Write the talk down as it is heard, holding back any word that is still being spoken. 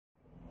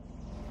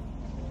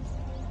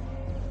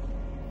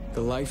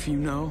The life you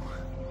know,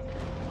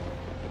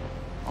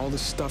 all the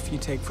stuff you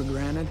take for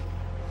granted,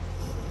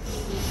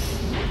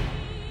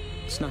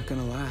 it's not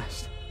gonna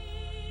last.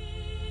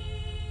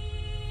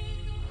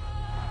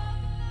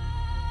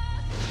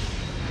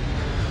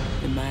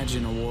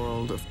 Imagine a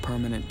world of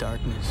permanent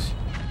darkness,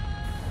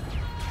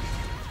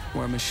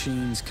 where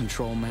machines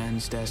control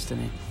man's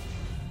destiny.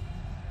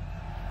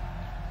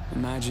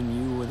 Imagine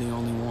you were the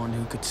only one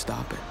who could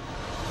stop it.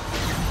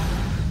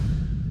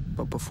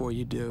 But before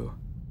you do,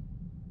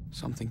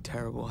 something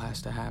terrible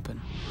has to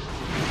happen.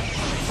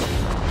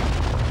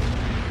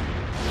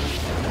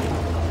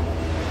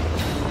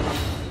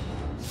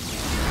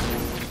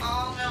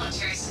 All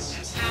military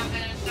systems have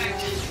been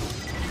infected.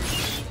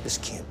 This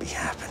can't be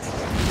happening.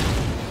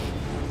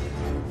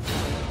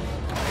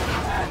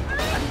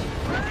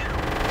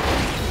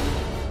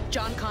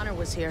 John Connor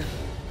was here.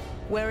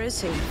 Where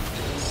is he?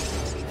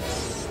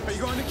 Are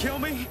you going to kill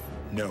me?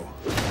 No.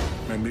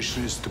 My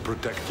mission is to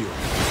protect you.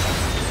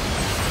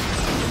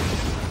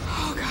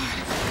 Oh,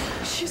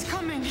 God. She's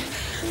coming.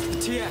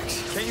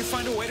 TX, can't you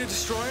find a way to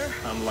destroy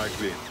her?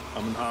 Unlikely.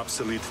 I'm an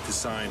obsolete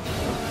design.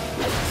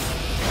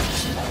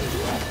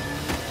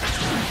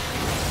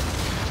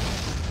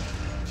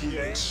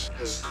 TX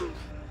has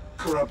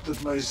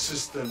corrupted my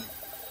system.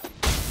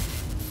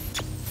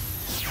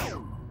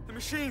 The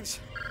machines,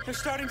 they're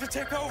starting to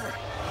take over.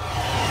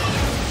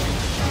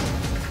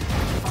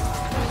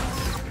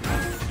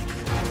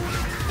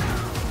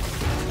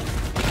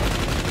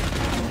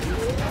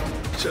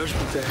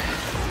 Judgment Day.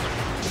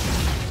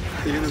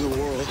 The end of the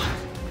world.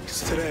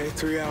 It's today,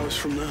 3 hours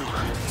from now.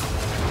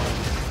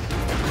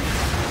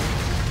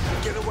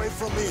 Get away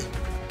from me!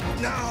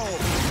 Now!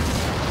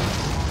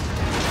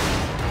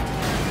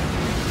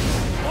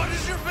 What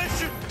is your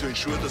mission? To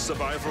ensure the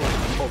survival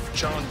of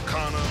John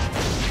Connor.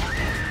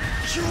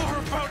 You are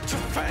about to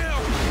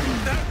fail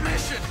that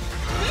mission!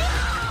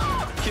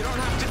 You don't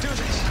have to do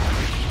this.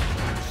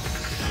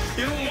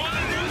 You don't want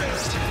to do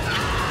this!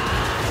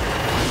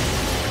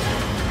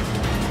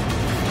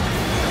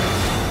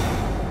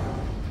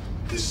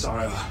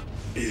 Desire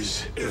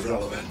is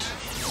irrelevant.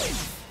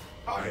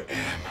 I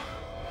am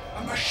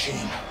a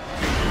machine.